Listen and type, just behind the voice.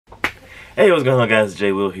Hey, what's going on, guys?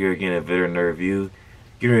 Jay Will here again at Veteran Nerd Review.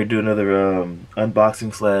 Getting ready to do another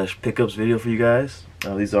unboxing slash pickups video for you guys.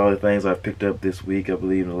 These are all the things I've picked up this week, I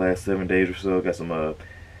believe, in the last 7 days or so. Got some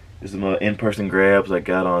in-person grabs I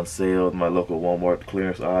got on sale at my local Walmart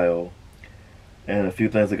clearance aisle, and a few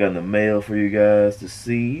things I got in the mail for you guys to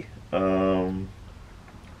see. A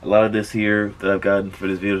lot of this here that I've gotten for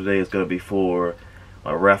this video today is going to be for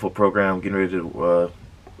a raffle program getting ready to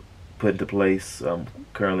put into place. I'm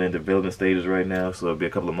currently in development stages right now, so it'll be a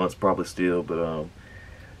couple of months probably still, but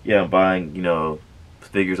yeah, I'm buying,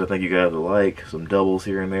 figures I think you guys will like, some doubles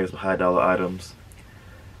here and there, some high dollar items.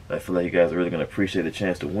 I feel like you guys are really going to appreciate the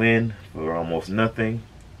chance to win for almost nothing.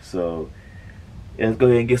 So yeah, let's go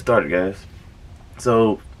ahead and get started, guys.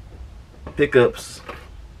 So pickups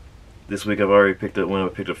this week, I've already picked up one. I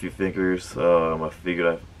picked up a few figures. I figured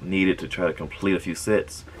I needed to try to complete a few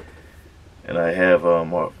sets, and I have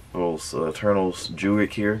Marvel's Eternals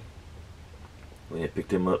Jewrick here. We had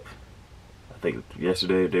picked him up, I think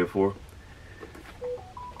yesterday or the day before.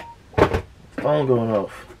 Phone going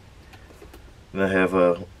off. And I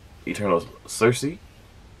have Eternals Cersei.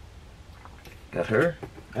 Got her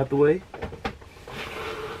out the way.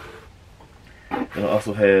 And I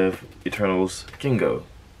also have Eternals Kingo.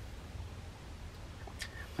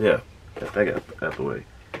 Yeah, got that out the way.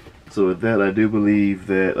 So with that, I do believe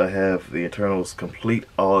that I have the Eternals complete,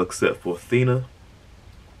 all except for Athena.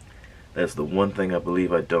 That's the one thing I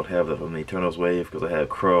believe I don't have from the Eternals wave, because I have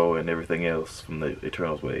Crow and everything else from the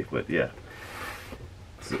Eternals wave. But yeah,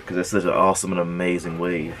 because it's such an awesome and amazing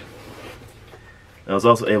wave. I was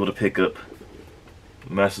also able to pick up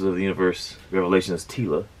Masters of the Universe Revelations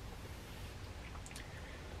Teela.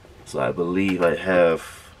 So I believe I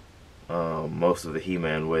have most of the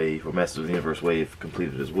He-Man wave, or Masters of the Universe wave,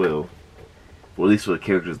 completed as well. Well, at least for the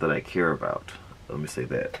characters that I care about. Let me say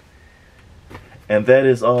that. And that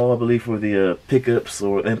is all, I believe, for the pickups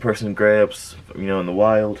or in-person grabs, in the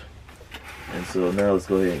wild. And so now let's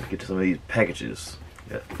go ahead and get to some of these packages.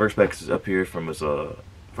 Yeah, first package is up here from his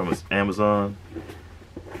Amazon.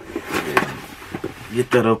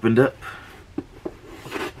 Get that opened up.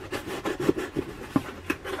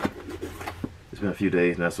 It's been a few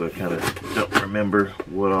days now, so I kind of don't remember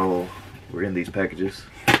what all were in these packages.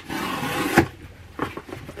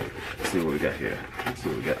 Let's see what we got here. Let's see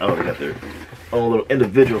what we got. Oh, we got their own little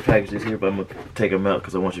individual packages here, but I'm going to take them out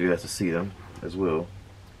because I want you guys to see them as well.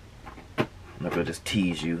 I'm not going to just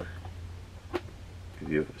tease you.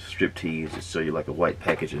 Give you a strip tease, just show you like a white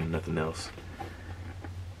package and nothing else.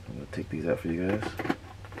 I'm going to take these out for you guys.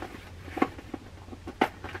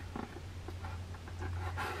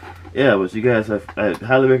 Yeah, but you guys, I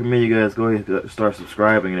highly recommend you guys go ahead and start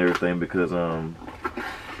subscribing and everything, because a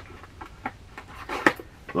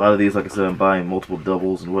lot of these, like I said, I'm buying multiple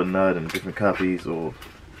doubles and whatnot and different copies, or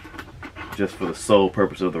just for the sole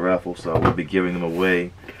purpose of the raffle, so I will be giving them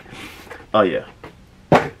away. Oh yeah,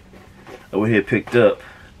 I went ahead and picked up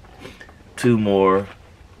two Marvel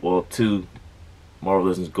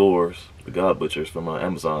Legends Gores, the God Butchers, from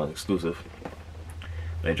Amazon exclusive.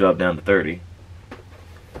 They dropped down to 30.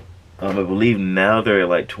 I believe now they're at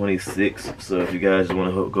like 26, so if you guys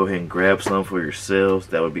want to go ahead and grab some for yourselves,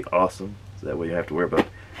 that would be awesome. So that way you don't have to worry about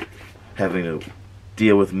having to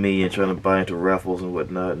deal with me and trying to buy into raffles and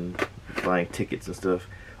whatnot and buying tickets and stuff.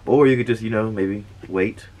 Or you could just, maybe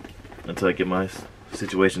wait until I get my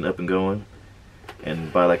situation up and going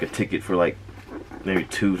and buy like a ticket for like maybe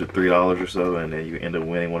 $2 to $3 or so, and then you end up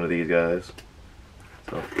winning one of these guys.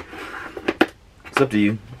 So it's up to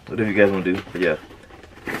you, whatever you guys want to do. But yeah,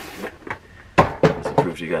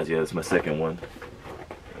 prove to you guys, yeah, this is my second one.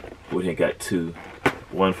 We here got two.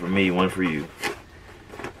 One for me, one for you.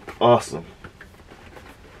 Awesome.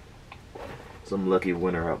 Some lucky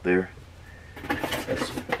winner out there. That's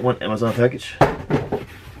one Amazon package.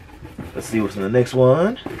 Let's see what's in the next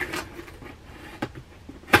one.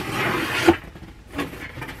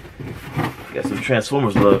 Got some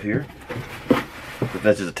Transformers love here. But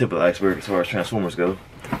that's just the tip of the iceberg as far as Transformers go.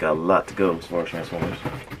 Got a lot to go as far as Transformers.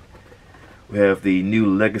 We have the new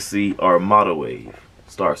Legacy Armada wave,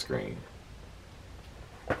 Starscream.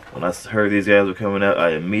 When I heard these guys were coming out, I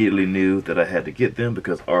immediately knew that I had to get them,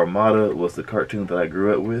 because Armada was the cartoon that I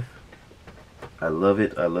grew up with. I love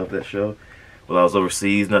it. I love that show. Well, I was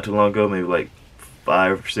overseas not too long ago, maybe like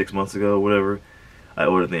 5 or 6 months ago, whatever. I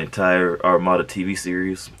ordered the entire Armada TV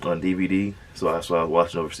series on DVD, so that's why I was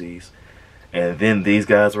watching overseas. And then these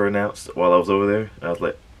guys were announced while I was over there, and I was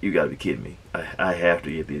like, you gotta be kidding me. I have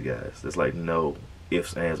to get these guys. There's like no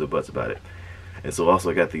ifs, ands, or buts about it. And so also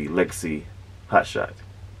I got the Legacy Hotshot.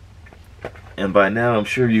 And by now I'm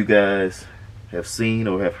sure you guys have seen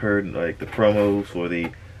or have heard like the promos for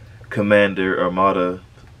the Commander Armada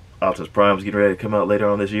Optimus Prime is getting ready to come out later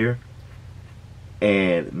on this year.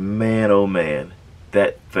 And man, oh man,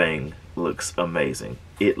 that thing looks amazing.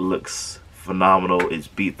 It looks phenomenal. It's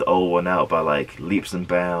beat the old one out by like leaps and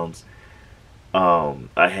bounds. I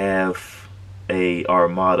have a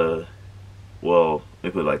Armada. Well, let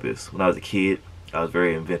me put it like this. When I was a kid, I was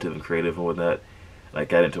very inventive and creative and whatnot. I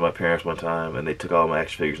got into my parents one time and they took all my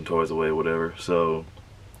action figures and toys away or whatever. So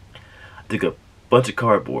I took a bunch of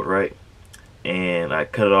cardboard, right? And I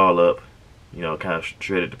cut it all up, you know, kind of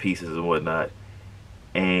shredded to pieces and whatnot.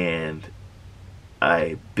 And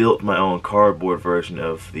I built my own cardboard version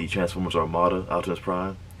of the Transformers Armada Optimus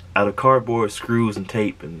Prime. Out of cardboard, screws, and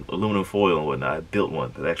tape, and aluminum foil and whatnot, I built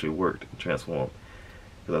one that actually worked and transformed.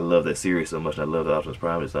 Because I love that series so much, and I love the Optimus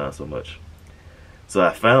Prime design so much. So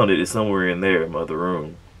I found it. It's somewhere in there in my other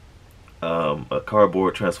room. A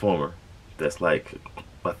cardboard Transformer that's like,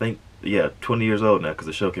 I think, yeah, 20 years old now, because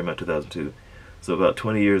the show came out in 2002. So about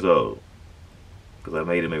 20 years old. Because I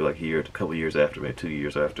made it maybe like a couple years after, maybe 2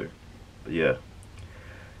 years after. But yeah.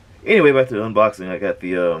 Anyway, back to the unboxing. I got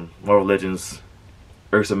the Marvel Legends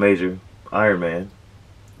Ursa Major Iron Man.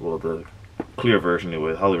 Well, the clear version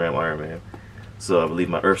anyway, hologram Iron Man. So I believe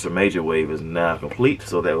my Ursa Major wave is now complete.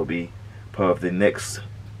 So that will be part of the next,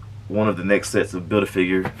 one of the next sets of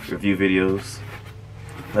Build-A-Figure review videos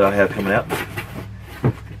that I have coming out.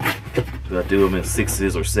 So I do them in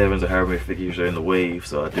 6s or 7s or however many figures are in the wave.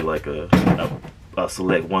 So I do like I'll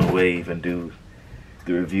select one wave and do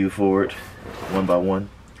the review for it one by one.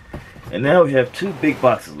 And now we have 2 big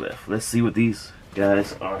boxes left. Let's see what these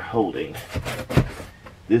guys are holding.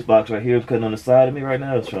 This box right here is cutting on the side of me right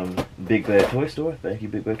now. It's from Big Bad Toy Store. Thank you,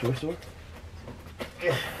 Big Bad Toy Store.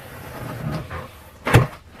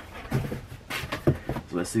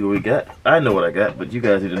 So let's see what we got. I know what I got, but you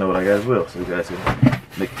guys need to know what I got as well, so you guys can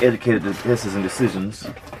make educated guesses and decisions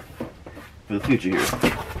for the future here.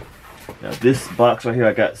 Now this box right here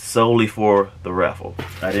I got solely for the raffle.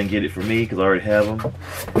 I didn't get it for me because I already have them.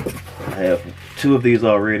 I have 2 of these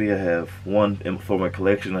already. I have one for my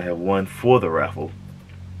collection. I have one for the raffle.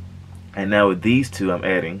 And now with these 2 I'm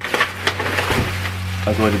adding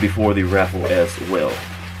are going to be for the raffle as well.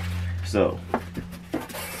 So,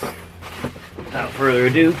 without further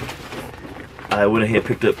ado, I went ahead and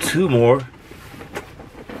picked up 2 more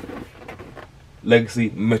Legacy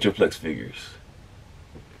Metroplex figures.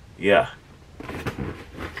 Yeah.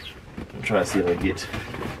 I'm trying to see if I get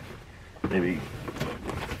maybe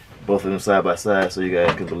both of them side by side so you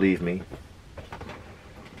guys can believe me.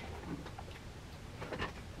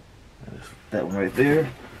 That one right there.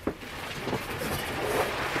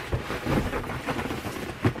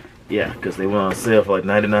 Yeah, because they went on sale for like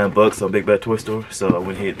 99 bucks on Big Bad Toy Store. So I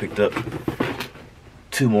went ahead and picked up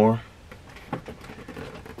 2 more.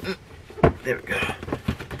 There we go.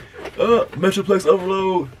 Metroplex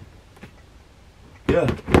Overload. Yeah.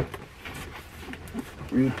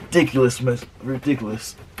 Ridiculous mess.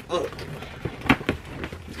 Ridiculous.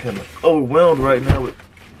 It's kind of overwhelmed right now with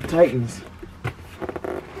Titans.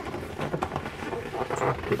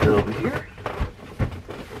 Put that over here.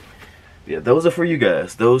 Yeah, those are for you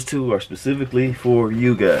guys. Those 2 are specifically for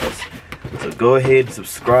you guys. So go ahead and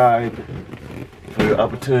subscribe for your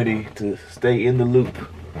opportunity to stay in the loop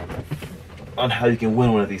on how you can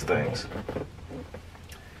win one of these things.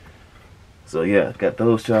 So yeah, got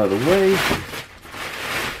those 2 out of the way.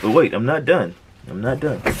 But wait, I'm not done. I'm not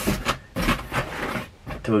done. I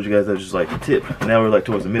told you guys that was just like the tip. Now we're like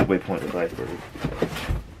towards the midway point of the iceberg.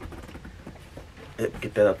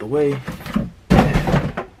 Get that out the way.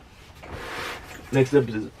 Next up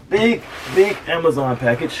is this big Amazon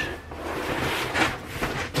package.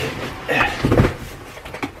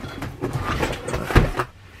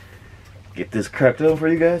 Get this cracked open for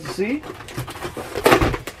you guys to see.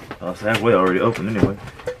 Oh, it's halfway already open anyway.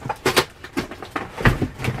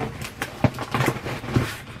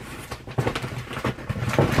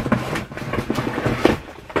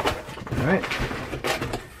 Alright.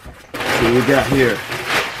 So what we got here.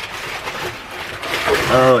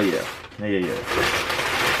 Oh yeah. Yeah.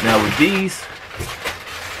 Now with these,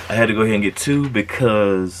 I had to go ahead and get 2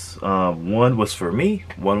 because one was for me,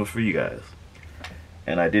 one was for you guys.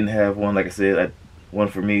 And I didn't have one, like I said, one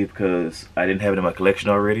for me because I didn't have it in my collection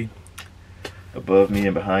already, above me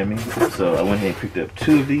and behind me. So I went ahead and picked up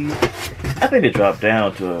 2 of these. I think they dropped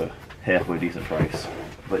down to a halfway decent price.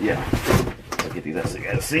 But yeah, I'll get these out so you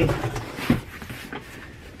guys see.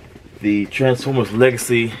 The Transformers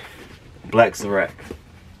Legacy Black Zarak.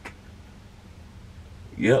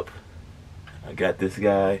 Yep, I got this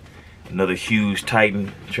guy. Another huge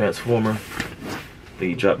Titan Transformer. I think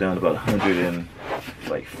he dropped down to about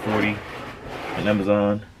 140 on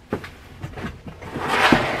Amazon.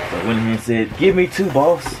 I went ahead and said, give me 2,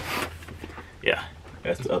 boss. Yeah,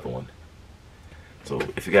 that's the other one. So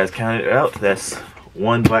if you guys count it out, that's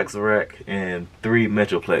 1 Black Zarak and 3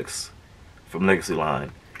 Metroplex from Legacy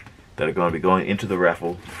line that are going to be going into the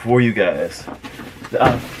raffle for you guys.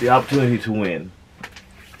 The opportunity to win.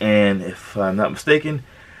 And if I'm not mistaken,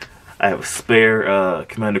 I have a spare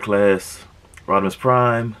Commander class Rodimus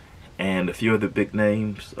Prime and a few other big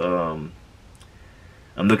names.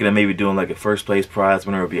 I'm looking at maybe doing like a first place prize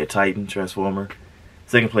winner would be a Titan Transformer.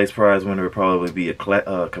 Second place prize winner would probably be a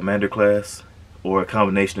Commander class, or a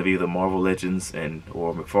combination of either Marvel Legends and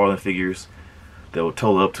or McFarlane figures that will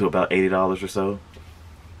total up to about $80 or so.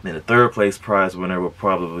 And the third place prize winner will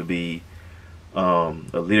probably be a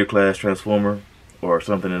Leader class Transformer, or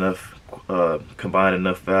something enough combined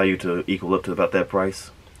enough value to equal up to about that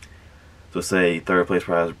price. So say third place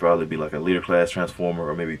prize would probably be like a Leader class Transformer,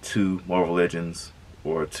 or maybe 2 Marvel Legends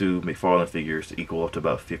or 2 McFarlane figures to equal up to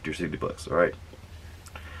about 50 or 60 bucks. All right.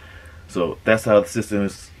 So that's how the system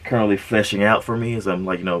is currently fleshing out for me, as I'm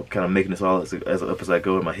like, kind of making this all as up as I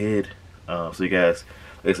go in my head. So you guys,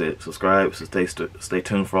 like I said, subscribe, so stay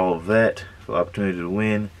tuned for all of that, for the opportunity to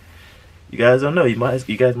win. You guys don't know, you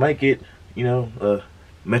guys might get, a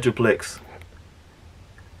Metroplex,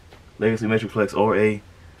 Legacy Metroplex, or a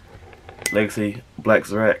Legacy Black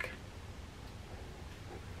Zarak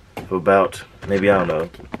for about, maybe, I don't know,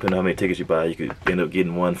 depending on how many tickets you buy, you could end up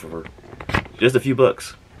getting one for just a few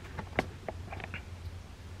bucks.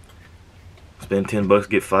 Spend 10 bucks,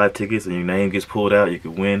 get 5 tickets, and your name gets pulled out. You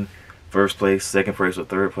could win first place, second place, or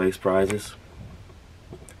third place prizes.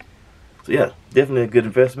 So yeah, definitely a good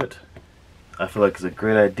investment. I feel like it's a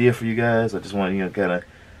great idea for you guys. I just want to, kind of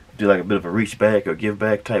do like a bit of a reach back or give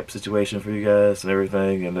back type situation for you guys and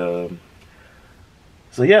everything. And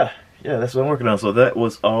so yeah, that's what I'm working on. So that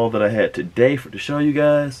was all that I had today to show you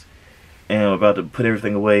guys. And I'm about to put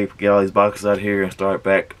everything away, get all these boxes out here, and start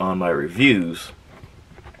back on my reviews.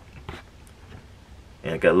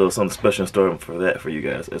 And I got a little something special in store for that for you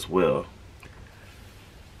guys as well.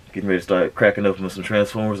 Getting ready to start cracking open with some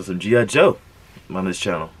Transformers and some G.I. Joe on this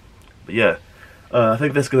channel. But yeah, I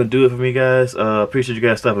think that's going to do it for me, guys. Appreciate you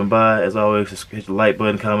guys stopping by. As always, just hit the like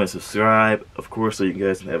button, comment, subscribe, of course, so you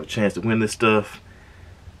guys can have a chance to win this stuff.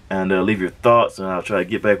 And leave your thoughts, and I'll try to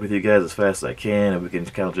get back with you guys as fast as I can, and we can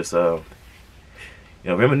kind of just,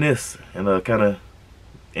 reminisce and kind of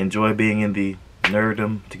enjoy being in the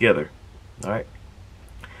nerddom together. All right.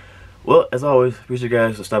 Well, as always, appreciate you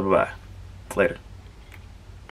guys for stopping by. Later.